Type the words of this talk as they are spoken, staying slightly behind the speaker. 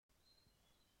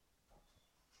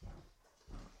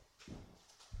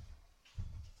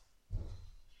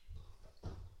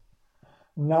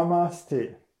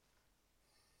Namaste.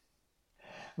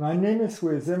 My name is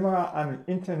Will Zimmerer. I'm an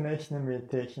international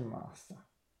meditation master.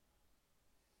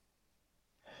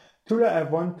 Today I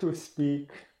want to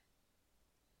speak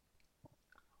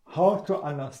how to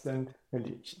understand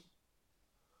religion.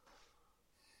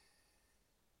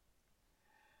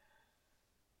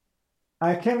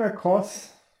 I came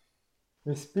across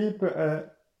with people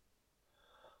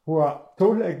who are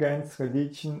totally against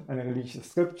religion and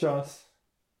religious scriptures,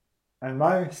 and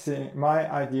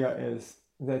my idea is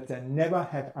that they never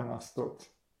have understood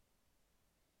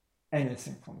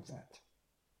anything from that.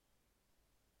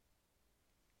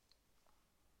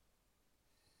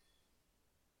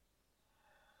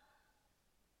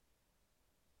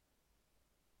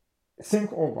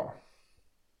 Think over.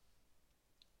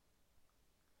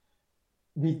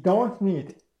 We don't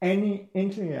need any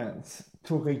intelligence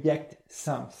to reject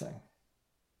something.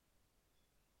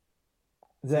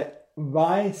 The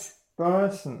wise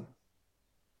person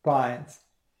finds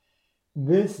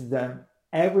wisdom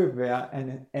everywhere and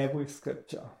in every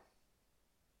scripture.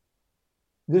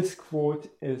 This quote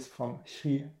is from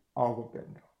Sri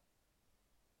Aurobindo.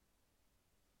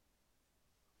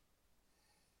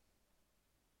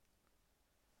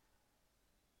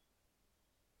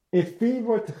 If we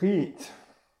would read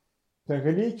the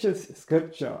religious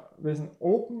scripture with an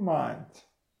open mind,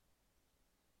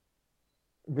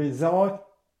 without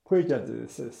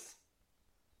prejudices,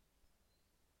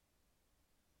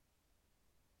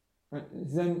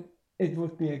 then it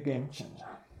would be a game changer.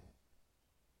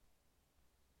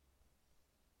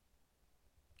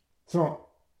 So,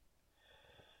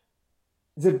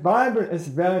 the Bible is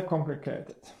very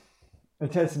complicated.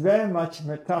 It has very much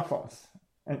metaphors.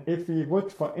 And if we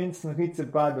would, for instance, read the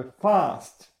Bible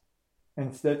fast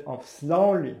instead of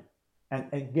slowly and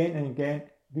again,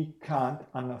 we can't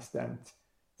understand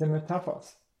the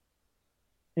metaphors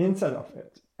inside of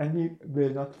it. And we will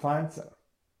not find them.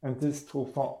 And this is true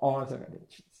for all the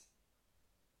religions.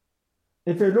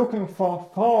 If you're looking for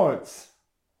faults,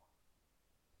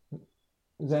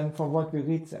 then for what we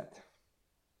read that?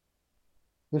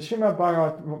 The Srimad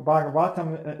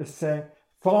Bhagavatam is saying,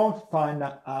 fault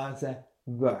finder are the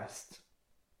worst.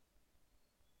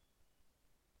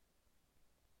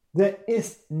 There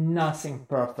is nothing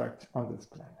perfect on this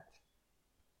planet.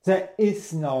 There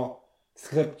is no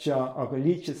scripture or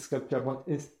religious scripture what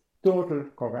is totally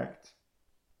correct.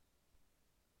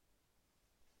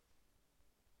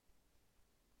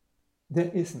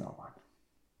 There is no one.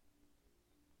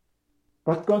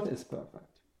 But God is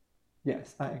perfect.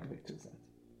 Yes, I agree to that.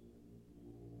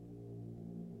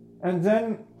 And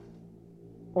then,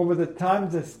 over the time,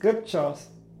 the scriptures,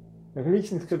 the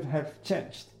religious scriptures have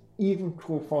changed. Even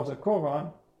true for the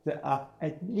Quran, there are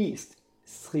at least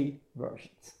 3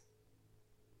 versions.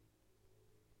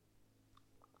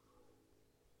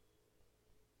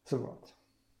 So what?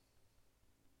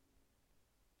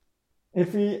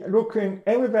 If we look in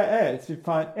everywhere else, we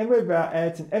find everywhere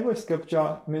else in every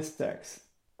scripture mistakes.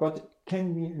 But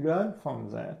can we learn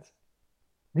from that?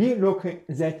 We look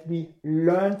that we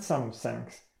learn some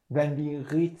things when we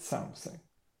read something.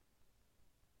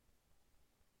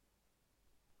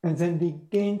 And then we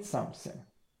gain something.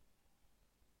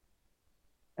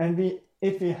 And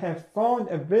if we have found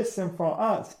a wisdom for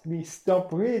us, we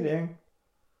stop reading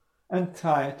and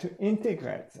try to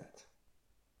integrate that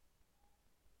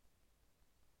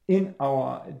in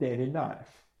our daily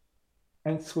life.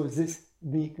 And through this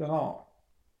we grow.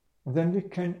 Then we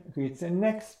can read the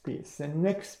next piece, the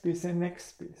next piece, the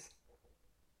next piece.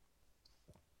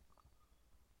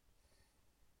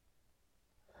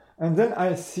 And then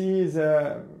I see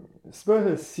the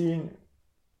spiritual scene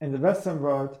in the Western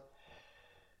world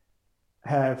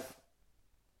has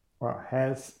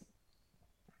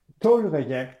totally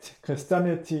reject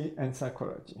Christianity and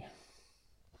psychology.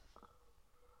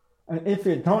 And if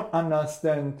we don't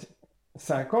understand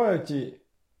psychology,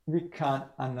 we can't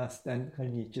understand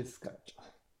religious scripture.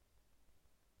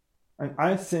 And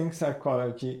I think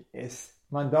psychology is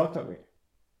mandatory.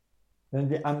 Then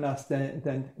we understand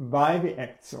then why we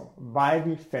act so, why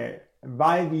we fail,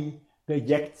 why we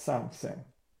reject something,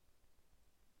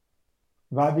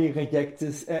 why we reject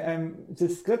this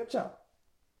scripture,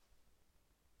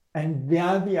 and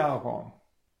where we are wrong,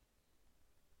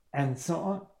 and so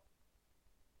on.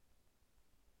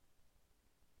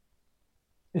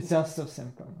 It's just so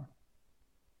simple. No?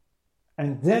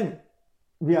 And then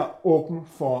we are open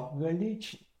for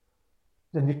religion.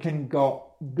 Then we can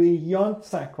go beyond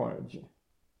psychology.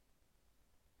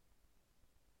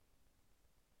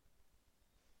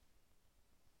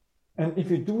 And if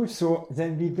we do so,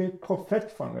 then we will profit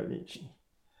from religion.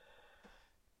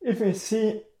 If we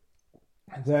see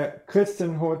the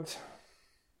Christianhood,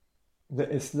 the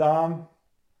Islam,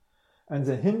 and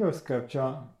the Hindu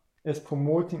scripture is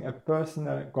promoting a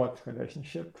personal God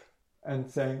relationship and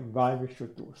saying why we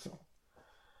should do so.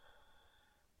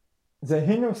 The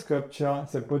Hindu scripture,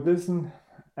 the Buddhism,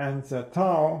 and the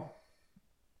Tao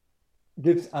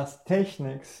gives us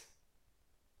techniques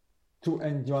to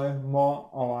enjoy more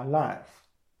our life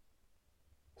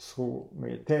through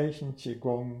meditation,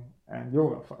 Qigong, and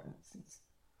yoga, for instance,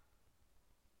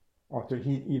 or to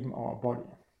heal even our body.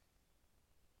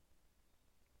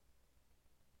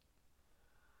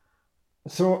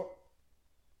 So,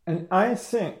 and I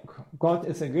think God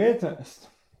is the greatest,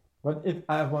 but if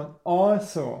I want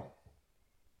also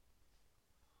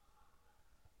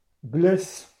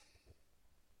bliss,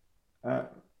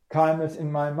 calmness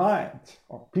in my mind,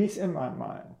 or peace in my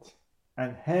mind,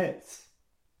 and health,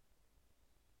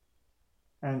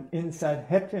 and inside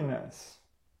happiness,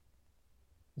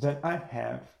 then I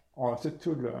have also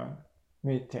to learn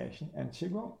meditation and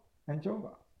Qigong and yoga.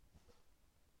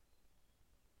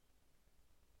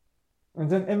 And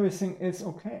then everything is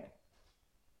okay.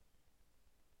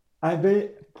 I will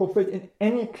profit in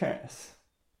any case.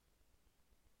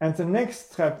 And the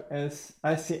next step is,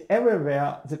 I see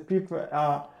everywhere the people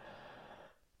are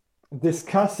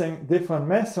discussing different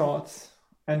methods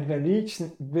and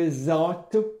religion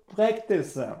without to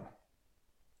practice them.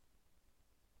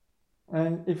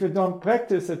 And if you don't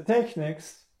practice the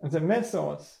techniques and the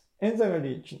methods in the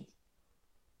religion,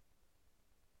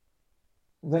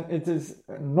 then it is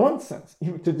nonsense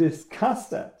even to discuss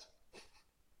that.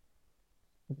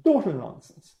 Total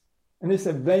nonsense. And it's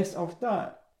a waste of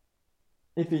time.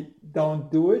 If we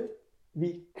don't do it,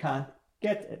 we can't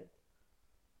get it.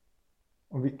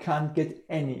 Or we can't get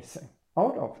anything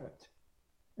out of it.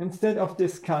 Instead of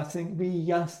discussing, we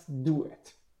just do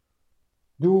it.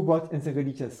 Do what in the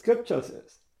religious scriptures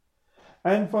is.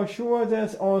 And for sure,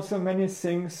 there's also many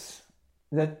things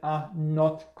that are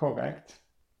not correct.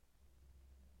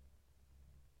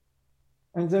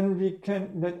 And then we can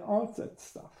let out that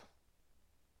stuff.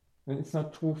 And it's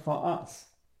not true for us.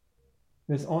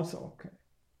 It's also okay.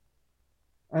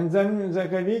 And then the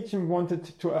religion wanted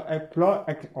to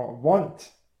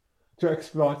want to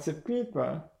exploit the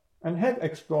people, and have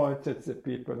exploited the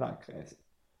people like crazy.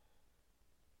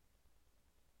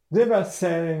 They were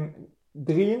selling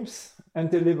dreams and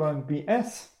delivering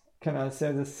BS. Can I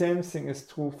say the same thing is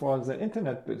true for the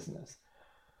internet business?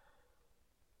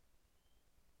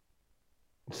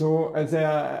 So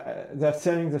they're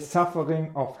selling the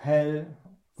suffering of hell,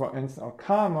 for instance, or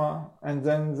karma, and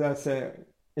then they say,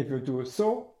 if you do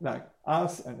so, like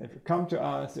us, and if you come to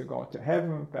us, you go to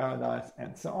heaven, paradise,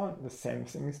 and so on. The same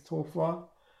thing is true for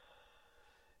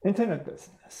internet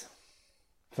business.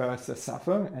 First the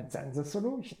suffering, and then the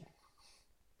solution.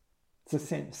 It's the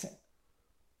same thing.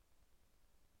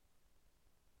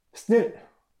 Still,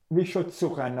 we should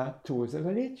surrender to the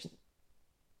religion.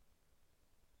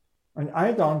 And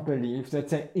I don't believe that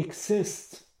there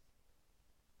exists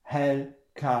hell,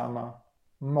 karma,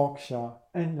 moksha,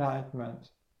 enlightenment,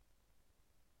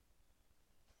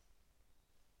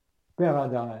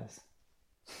 paradise.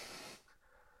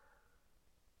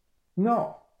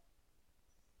 No,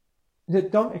 there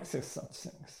don't exist such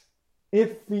things.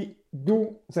 If we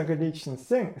do the religion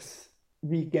things,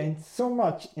 we gain so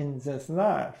much in this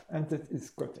life, and that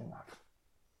is good enough.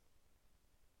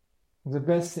 The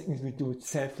best thing is we do it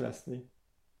selflessly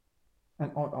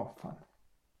and out of fun.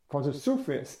 For the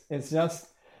Sufis, it's just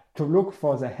to look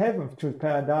for the heaven, to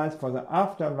paradise, for the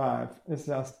afterlife, is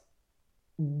just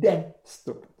damn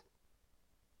stupid.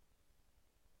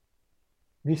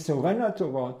 We surrender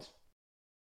to God,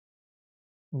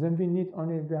 then we need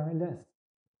only very less.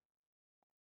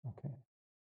 Okay.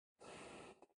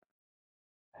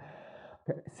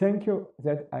 Okay. Thank you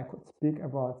that I could speak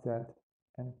about that,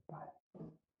 and bye.